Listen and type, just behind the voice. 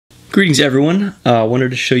Greetings everyone, I wanted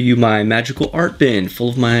to show you my magical art bin full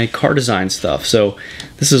of my car design stuff. So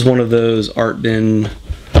this is one of those art bin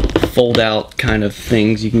fold out kind of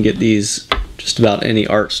things. You can get these just about any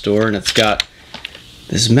art store, and it's got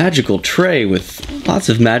this magical tray with lots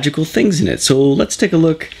of magical things in it. So let's take a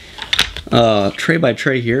look tray by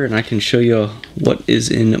tray here, and I can show you what is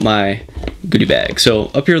in my goodie bag. So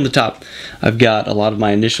up here on the top I've got a lot of my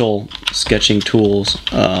initial sketching tools,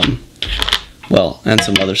 and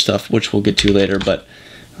some other stuff which we'll get to later, but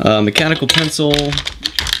mechanical pencil,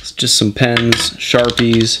 just some pens,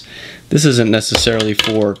 Sharpies. This isn't necessarily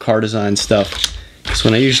for car design stuff, because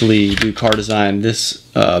when I usually do car design, this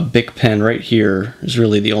Bic pen right here is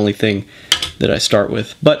really the only thing that I start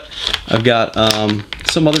with. But I've got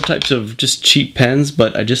some other types of just cheap pens,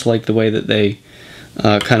 but I just like the way that they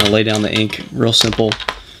kind of lay down the ink, real simple.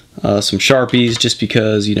 Some Sharpies, just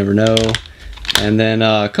because you never know. And then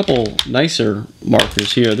a couple nicer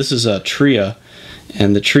markers here. This is a Tria,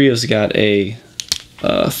 and the Tria's got a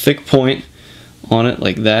thick point on it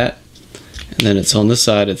like that, and then it's on this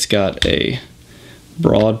side, it's got a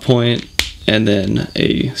broad point and then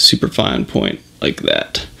a super fine point like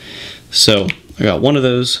that. So I got one of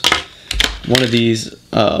those, one of these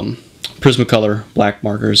Prismacolor black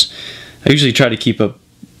markers. I usually try to keep a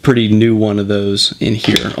pretty new one of those in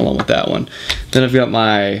here along with that one. Then I've got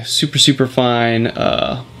my super fine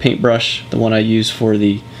paintbrush, the one I use for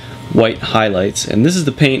the white highlights, and this is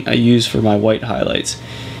the paint I use for my white highlights.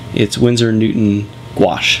 It's Winsor Newton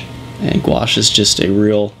gouache, and gouache is just a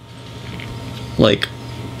real like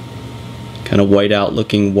kind of white out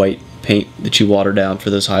looking white paint that you water down for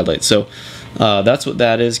those highlights. So that's what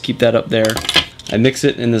that is. Keep that up there. I mix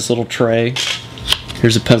it in this little tray.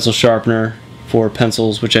 Here's a pencil sharpener for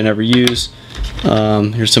pencils, which I never use.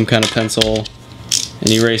 Here's some kind of pencil, an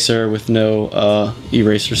eraser with no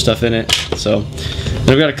eraser stuff in it. So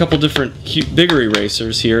I've got a couple different cute bigger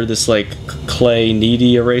erasers here. This like clay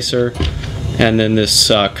kneady eraser, and then this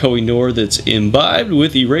Koh-i-Noor that's imbibed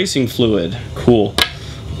with erasing fluid. Cool.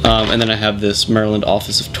 And then I have this Maryland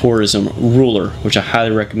Office of Tourism ruler, which I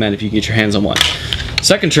highly recommend if you get your hands on one.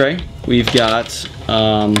 Second tray, we've got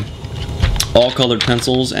all colored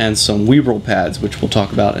pencils and some Weeble pads, which we'll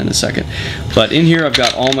talk about in a second. But in here I've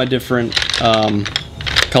got all my different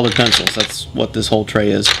colored pencils. That's what this whole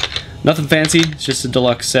tray is. Nothing fancy, it's just a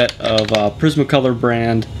deluxe set of Prismacolor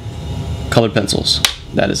brand colored pencils.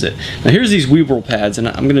 That is it. Now here's these Weeble pads, and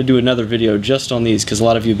I'm going to do another video just on these because a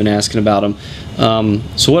lot of you have been asking about them.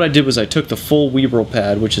 So what I did was I took the full Weeble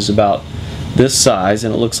pad, which is about this size,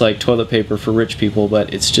 and it looks like toilet paper for rich people,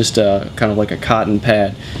 but it's just kind of like a cotton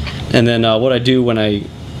pad. And then what I do when I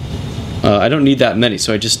don't need that many,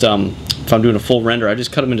 so I just if I'm doing a full render, I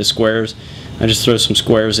just cut them into squares. I just throw some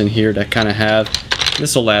squares in here to kind of have,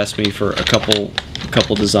 this will last me for a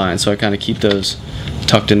couple designs, so I kind of keep those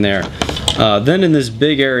tucked in there. Then in this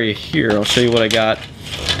big area here, I'll show you what I got.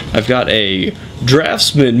 I've got a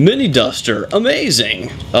Draftsman mini duster.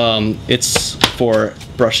 Amazing! It's for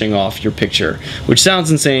brushing off your picture, which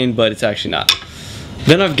sounds insane, but it's actually not.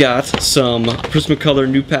 Then I've got some Prismacolor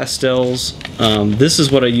new pastels. This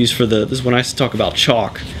is what I use for this is when I talk about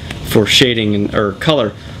chalk for shading or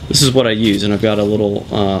color. This is what I use, and I've got a little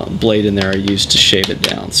blade in there I use to shave it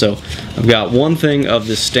down. So I've got one thing of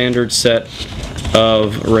this standard set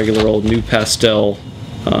of regular old new pastel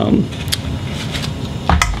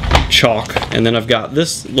chalk, and then I've got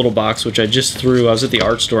this little box which I just threw. I was at the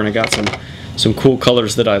art store and I got some cool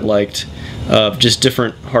colors that I liked, just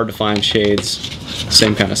different hard to find shades,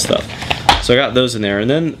 same kind of stuff. So I got those in there, and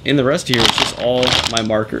then in the rest here it's just all my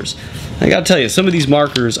markers. I gotta tell you, some of these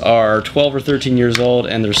markers are 12 or 13 years old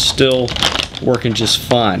and they're still working just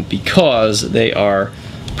fine because they are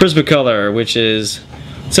Prismacolor, which is,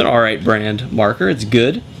 it's an alright brand marker. It's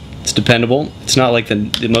good, it's dependable. It's not like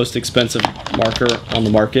the most expensive marker on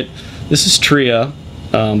the market. This is Tria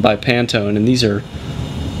by Pantone, and these are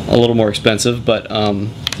a little more expensive, but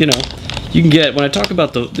you know, you can get, when I talk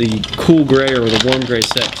about the cool gray or the warm gray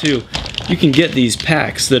set too, you can get these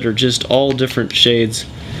packs that are just all different shades,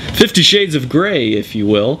 50 shades of gray if you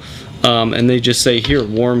will, and they just say here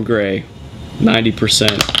warm gray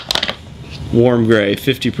 90%, warm gray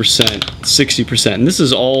 50%, 60%, and this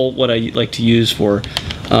is all what I like to use for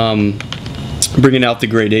bringing out the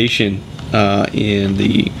gradation in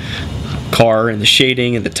the car and the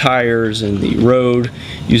shading and the tires and the road,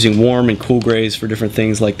 using warm and cool grays for different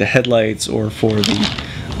things like the headlights or for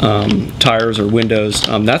the tires or windows.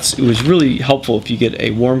 It was really helpful if you get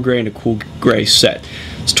a warm gray and a cool gray set.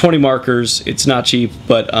 It's 20 markers, it's not cheap,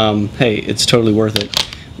 but hey, it's totally worth it.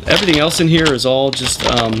 Everything else in here is all just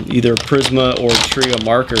either Prisma or Tria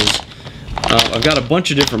markers. I've got a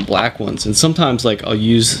bunch of different black ones, and sometimes like I'll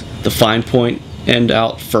use the fine point end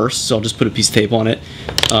out first, so I'll just put a piece of tape on it,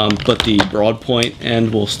 but the broad point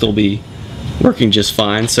end will still be working just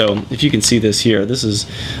fine. So if you can see this here, this is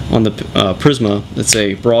on the Prisma. That's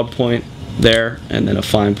a broad point there and then a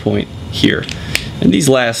fine point here, and these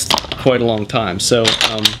last quite a long time. So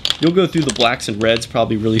you'll go through the blacks and reds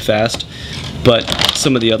probably really fast, but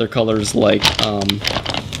some of the other colors like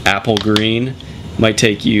apple green might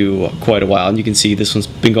take you quite a while. And you can see this one's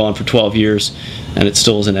been going for 12 years and it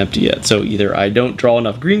still isn't empty yet. So either I don't draw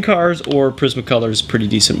enough green cars or Prismacolor is a pretty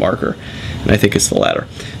decent marker, and I think it's the latter.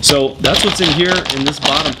 So that's what's in here. In this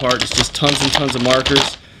bottom part is just tons and tons of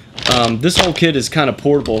markers. This whole kit is kind of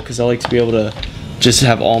portable because I like to be able to just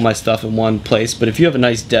have all my stuff in one place, but if you have a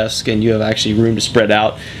nice desk and you have actually room to spread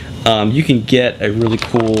out, you can get a really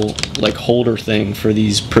cool like holder thing for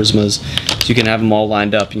these Prismas, so you can have them all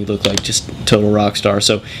lined up and you look like just total rock star.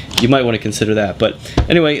 So you might want to consider that. But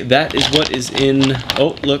anyway, that is what is in,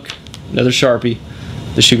 oh look, another Sharpie.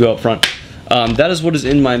 This should go up front. That is what is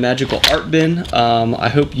in my magical art bin. I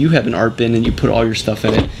hope you have an art bin and you put all your stuff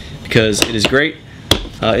in it, because it is great.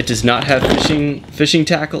 It does not have fishing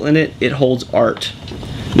tackle in it. It holds art.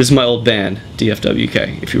 This is my old band,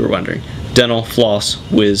 DFWK, if you were wondering. Dental Floss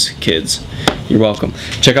Whiz Kids. You're welcome.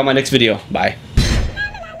 Check out my next video. Bye.